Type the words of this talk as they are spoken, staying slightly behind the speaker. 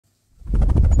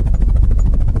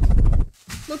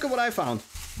look at what I found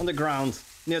on the ground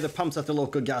near the pumps at the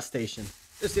local gas station.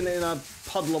 Just in a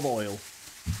puddle of oil.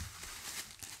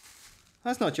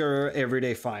 That's not your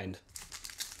everyday find.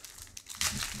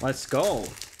 Let's go.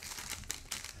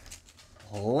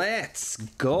 Let's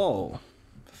go.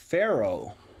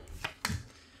 Pharaoh.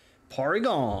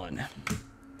 Porygon.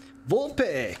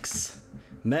 Vulpix.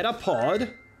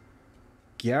 Metapod.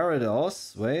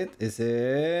 Gyarados. Wait, is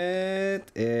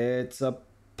it? It's a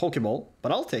Pokeball,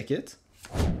 but I'll take it.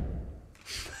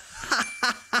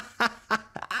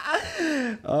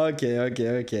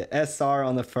 Okay. SR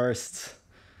on the first.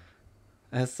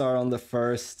 SR on the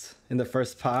first. In the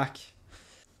first pack.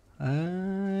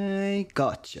 I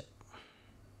gotcha.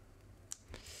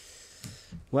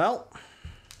 Well.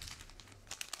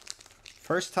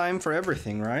 First time for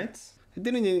everything, right? I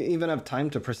didn't even have time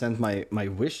to present my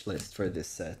wish list for this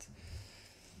set.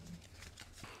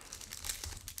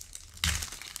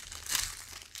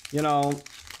 You know,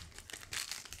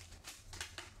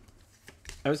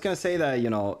 I was gonna say that, you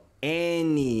know,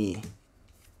 any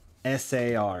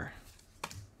SAR.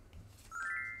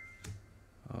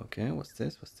 Okay, what's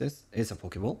this? What's this? It's a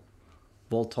Pokeball.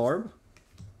 Voltorb,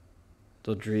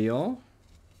 Dodrio,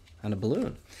 and a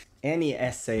balloon. Any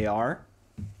SAR.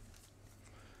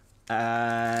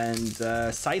 And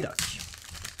Psyduck.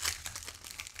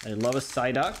 I love a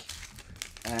Psyduck.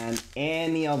 And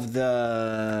any of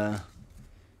the,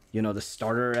 you know, the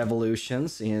starter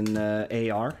evolutions in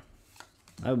AR.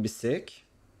 That would be sick.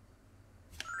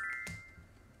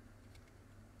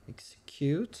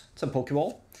 Execute. It's a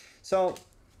Pokeball. So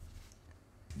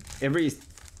every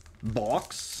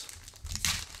box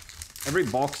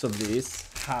of these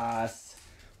has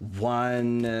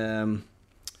one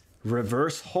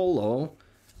reverse holo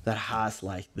that has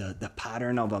like the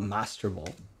pattern of a Master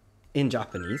Ball in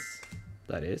Japanese,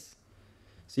 that is.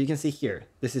 So you can see here,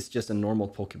 this is just a normal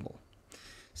Pokeball.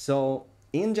 So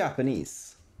in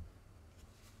Japanese,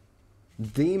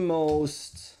 the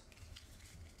most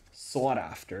sought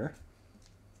after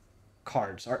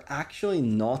cards are actually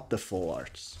not the full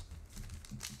arts.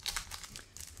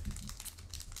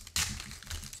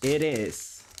 It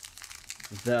is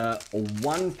the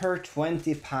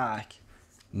 1/20 pack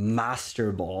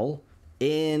Master Ball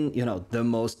in, you know, the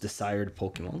most desired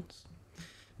Pokemons.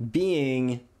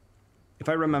 Being, if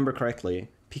I remember correctly,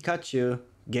 Pikachu,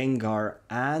 Gengar,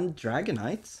 and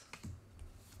Dragonite.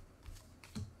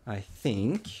 I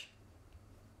think.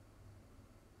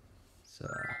 So,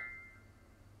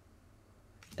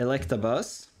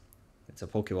 Electabuzz. It's a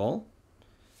Pokeball.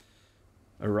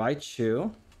 A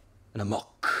Raichu. And a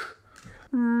Muk.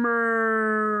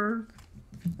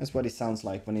 That's what he sounds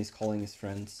like when he's calling his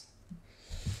friends.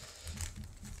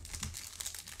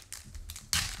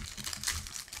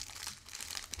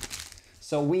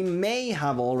 So we may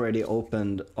have already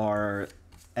opened our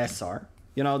SR.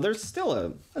 You know, there's still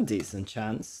a decent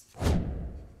chance.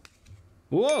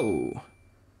 Whoa!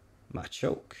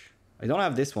 Machoke. I don't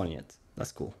have this one yet.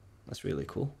 That's cool. That's really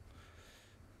cool.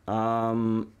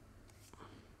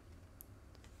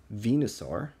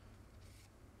 Venusaur.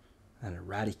 And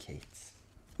Eradicate.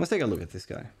 Let's take a look at this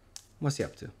guy. What's he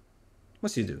up to?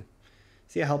 What's he do?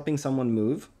 Is he helping someone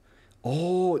move?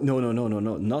 Oh, no.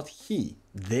 Not he.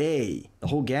 They. The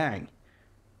whole gang.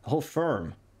 The whole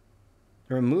firm.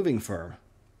 They're a moving firm.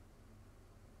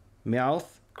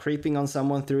 Meowth creeping on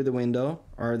someone through the window.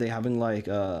 Or are they having like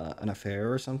an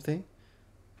affair or something?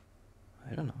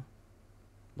 I don't know.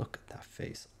 Look at that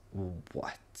face.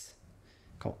 What?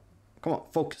 Come on,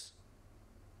 focus.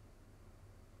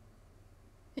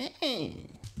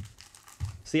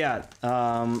 So yeah,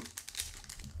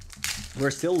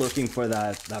 we're still looking for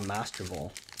that Master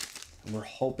Ball. We're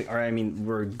hoping, or I mean,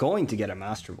 we're going to get a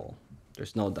Master Ball.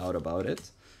 There's no doubt about it.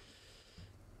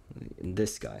 And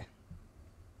this guy,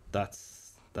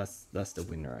 that's the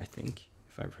winner, I think,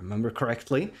 if I remember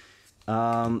correctly.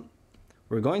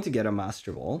 We're going to get a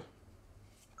Master Ball.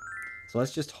 So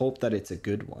let's just hope that it's a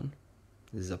good one.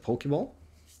 This is a Pokeball.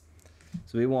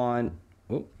 So we want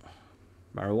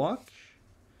Marowak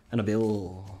and a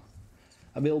Bill.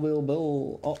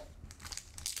 Bill. Oh.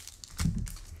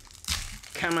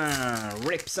 Come on,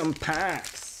 rip some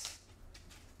packs.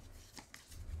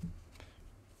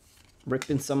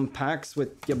 Ripping some packs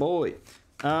with your boy.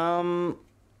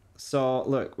 So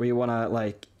look, we wanna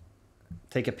like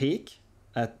take a peek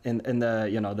at in the,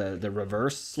 you know, the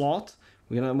reverse slot.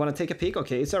 We're gonna wanna take a peek.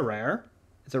 Okay, it's a rare.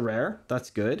 It's a rare. That's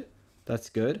good. That's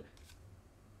good.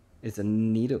 It's a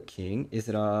Nidoking. Is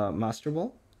it a Master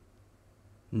Ball?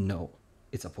 No.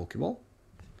 It's a Pokeball.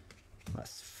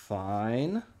 That's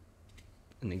fine.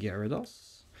 And a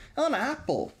Gyarados. Oh, an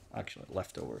apple. Actually,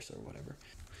 leftovers or whatever.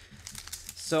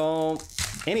 So,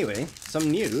 Anyway, some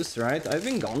news, right? I've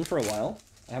been gone for a while.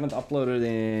 I haven't uploaded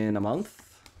in a month.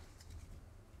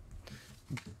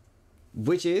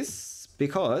 Which is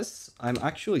because I'm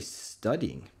actually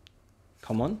studying.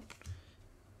 Come on.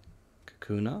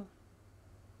 Kakuna.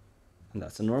 And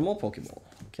that's a normal Pokeball.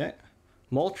 Okay.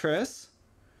 Moltres.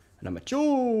 And I'm a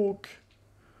Machoke.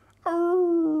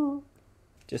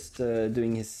 Just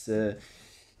doing his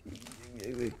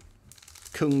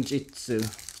Kung Jitsu.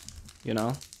 You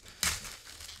know?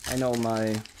 I know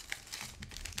my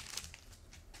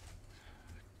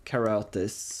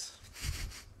karates.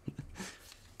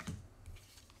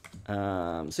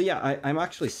 So yeah, I'm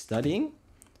actually studying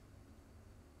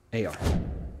AR.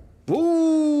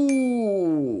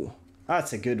 Ooh!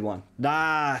 That's a good one.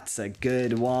 That's a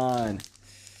good one.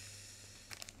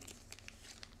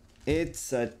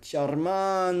 It's a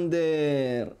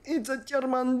Charmander. It's a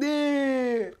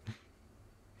Charmander.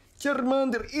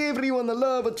 Charmander. Everyone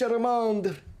love a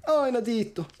Charmander. Oh,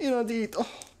 Inadito. Inadito. Oh,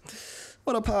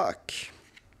 what a pack.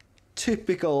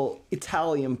 Typical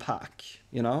Italian pack,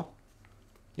 you know?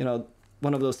 You know,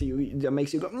 one of those that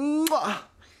makes you go, mwah!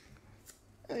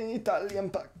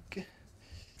 Italian pack.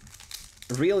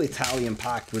 A real Italian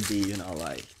pack would be, you know,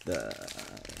 like the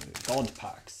God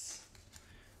packs.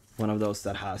 One of those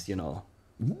that has, you know,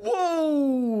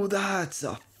 whoa, that's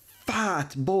a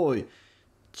fat boy.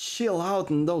 Chill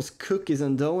out on those cookies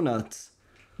and donuts.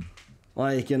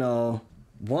 Like, you know,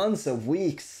 once a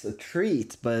week's a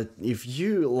treat, but if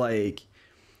you lay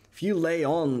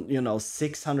on, you know,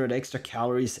 600 extra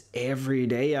calories every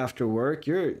day after work,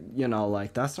 you're, you know,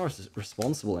 like, that's not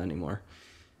responsible anymore.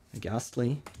 A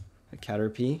Ghastly, a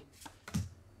Caterpie.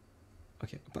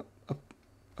 Okay,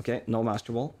 okay, no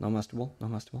Master Ball, no Master Ball, no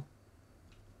Master Ball.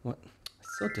 What?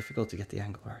 It's so difficult to get the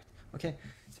angle right. Okay,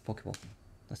 it's a Pokeball.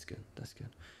 That's good, that's good.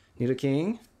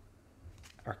 Nidoking,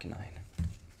 Arcanine.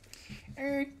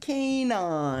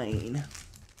 Arcanine.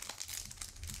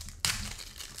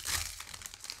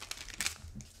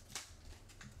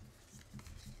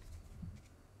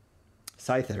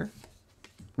 Scyther,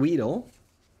 Weedle,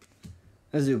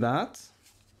 a Zubat,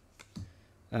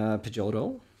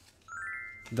 Pidgeotto,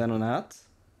 Venonat,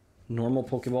 normal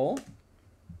Pokeball,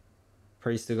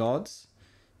 praise to gods,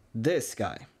 this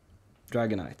guy,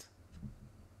 Dragonite,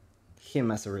 him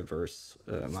as a reverse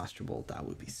Master Ball, that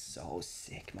would be so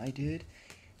sick, my dude.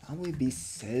 That would be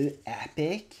so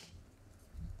epic.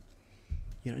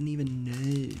 You don't even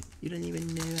know. You don't even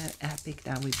know how epic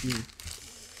that would be.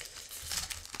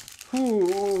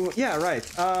 Ooh, yeah, right.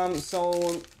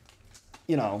 So,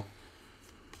 you know.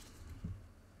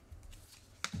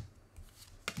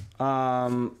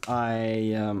 Common.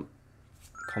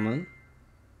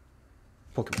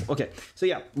 Pokemon. Okay, so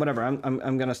yeah, whatever.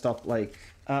 I'm gonna stop. Like,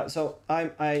 so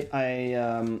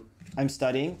I'm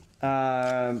studying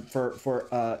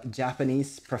for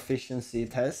Japanese proficiency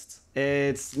test.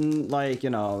 It's like, you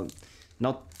know,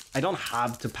 not, I don't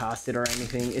have to pass it or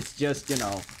anything. It's just, you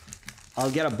know,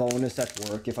 I'll get a bonus at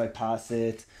work if I pass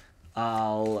it.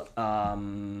 I'll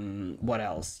what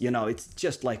else? You know, it's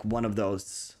just like one of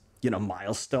those, you know,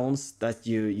 milestones that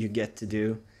you get to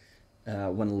do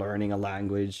when learning a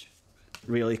language.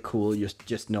 Really cool,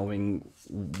 just knowing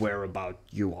whereabout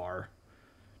you are.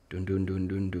 Dun dun dun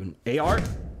dun dun. AR?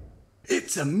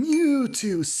 It's a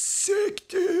Mewtwo! Sick,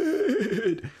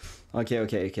 dude!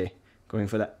 Okay. Going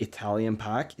for that Italian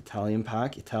pack.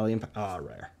 Ah,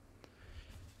 rare.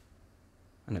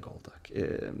 And a Golduck.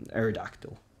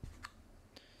 Aerodactyl.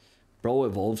 Bro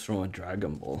evolves from a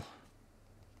Dragon Ball.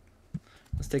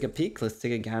 Let's take a peek. Let's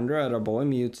take a gander at our boy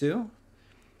Mewtwo.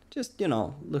 Just, you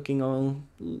know, looking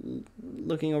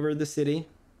over the city.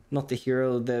 Not the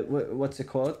hero that, what's it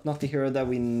called? Not the hero that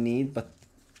we need, but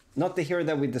not the hero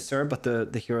that we deserve, but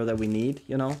the hero that we need,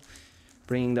 you know?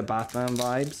 Bringing the Batman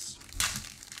vibes.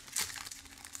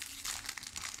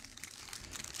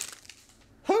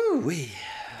 Hoo-wee!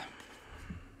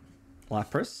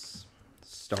 Lapras,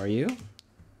 Staryu,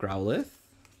 Growlithe,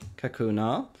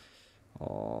 Kakuna.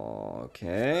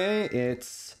 Okay,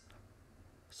 it's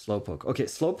Slowpoke. Okay,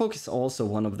 Slowpoke is also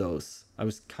one of those. I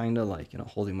was kind of like, you know,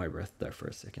 holding my breath there for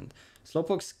a second.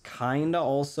 Slowpoke's kind of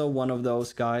also one of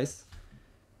those guys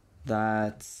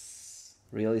that's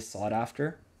really sought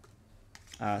after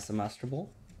as a Master Ball.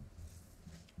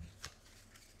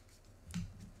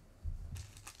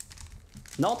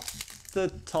 Not the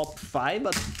top 5,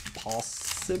 but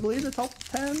possibly the top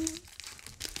 10.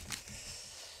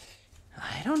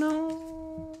 I don't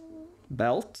know.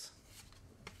 Belt,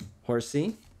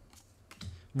 Horsey,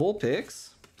 Vulpix,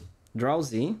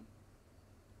 Drowsy,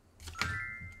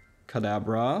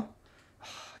 Kadabra.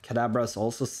 Kadabra is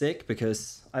also sick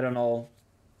because I don't know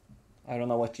I don't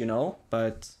know what you know,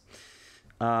 but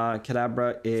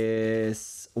Kadabra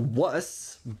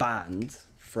was banned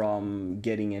from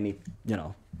getting any, you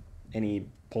know, any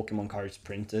Pokemon cards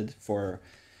printed for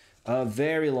a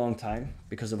very long time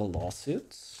because of a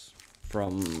lawsuit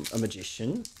from a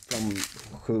magician from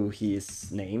who he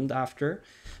is named after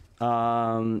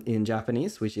in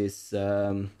Japanese, which is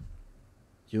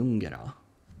Jungera.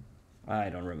 I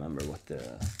don't remember what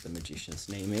the magician's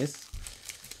name is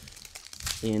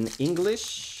in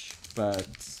English, but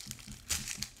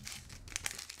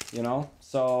you know,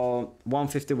 so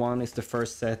 151 is the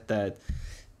first set that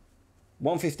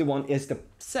 151 is the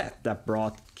set that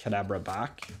brought Kadabra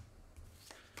back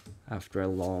after a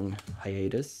long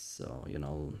hiatus. So, you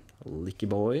know, Licky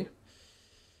Boy.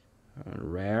 A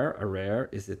rare.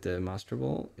 Is it the Master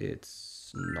Ball?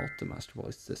 It's not the Master Ball.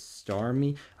 It's the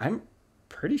Starmie. I'm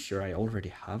pretty sure I already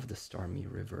have the Starmie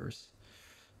reverse.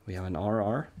 We have an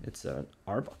RR. It's an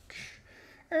Arbok.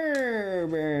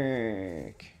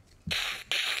 Arbok.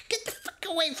 Get the fuck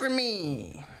away from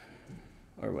me!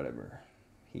 Or whatever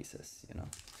he says, you know.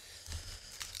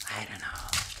 I don't know.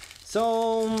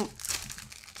 So,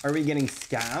 are we getting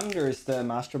scammed, or is the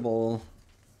Master Ball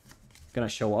gonna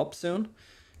show up soon?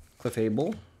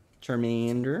 Clefable,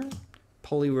 Charmander,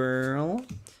 Poliwhirl,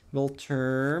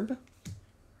 Volturb,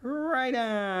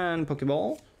 Rhydon,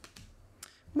 Pokeball,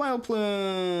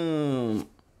 Vileplume,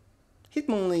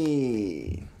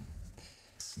 Hitmonlee.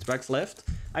 Specs left.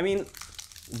 I mean,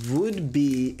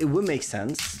 it would make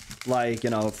sense, like, you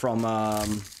know, from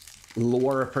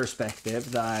lore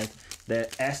perspective, that the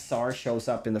SR shows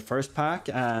up in the first pack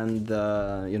and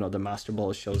you know, the Master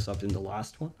Ball shows up in the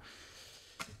last one.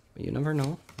 But you never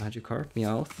know. Magikarp,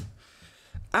 Meowth,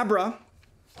 Abra.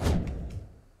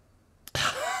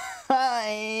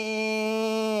 Hi.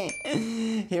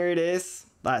 Here it is.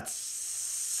 That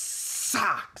sucks.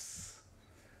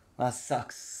 That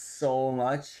sucks so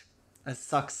much. That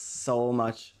sucks so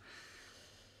much.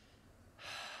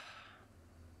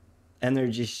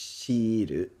 Energy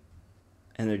Shield,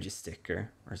 energy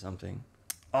sticker or something.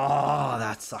 Oh,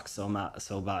 that sucks so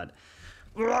bad.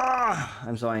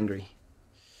 I'm so angry.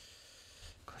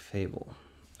 Clefable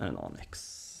and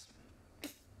Onyx.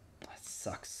 That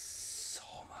sucks so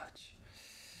much.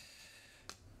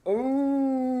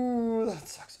 Oh, that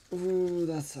sucks. Oh,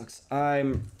 that sucks.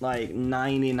 I'm like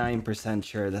 99%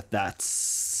 sure that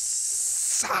sucks.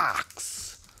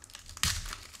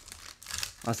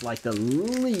 That's like the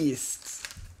least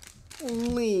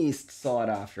sought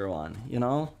after one, you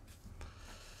know?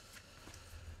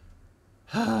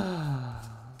 Come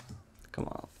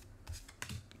on.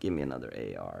 Give me another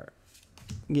AR.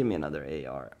 Give me another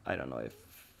AR. I don't know if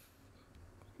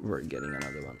we're getting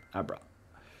another one. Abra.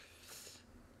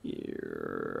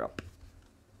 Yep.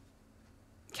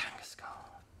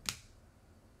 Kangaskhan.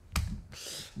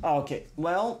 Okay,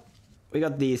 well, we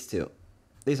got these two.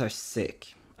 These are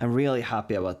sick. I'm really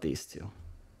happy about these two.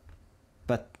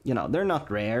 But, you know, they're not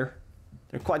rare.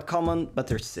 They're quite common, but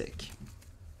they're sick.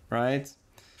 Right?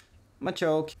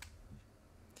 Machoke.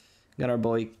 Got our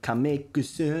boy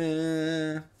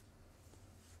Kamekusu.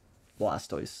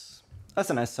 Blastoise. That's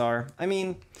an SR. I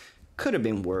mean, could have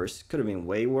been worse. Could have been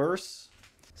way worse.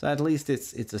 So at least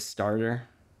it's a starter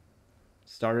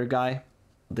guy.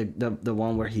 The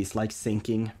one where he's like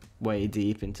sinking way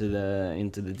deep into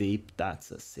the deep.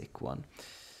 That's a sick one.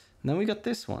 And then we got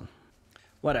this one.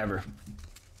 Whatever.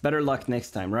 Better luck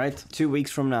next time, right? 2 weeks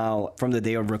from now, from the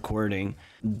day of recording,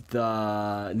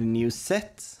 the new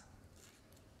set,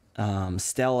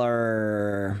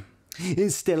 Stellar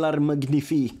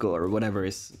Magnifico or whatever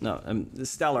is, no,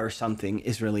 Stellar something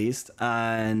is released,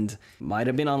 and might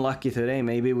have been unlucky today.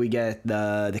 Maybe we get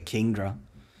the Kingdra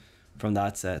from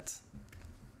that set.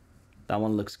 That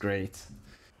one looks great.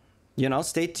 You know,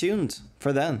 stay tuned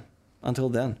for then. Until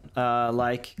then,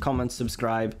 like, comment,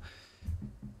 subscribe.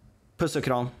 Puss och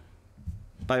kram.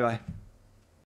 Bye bye.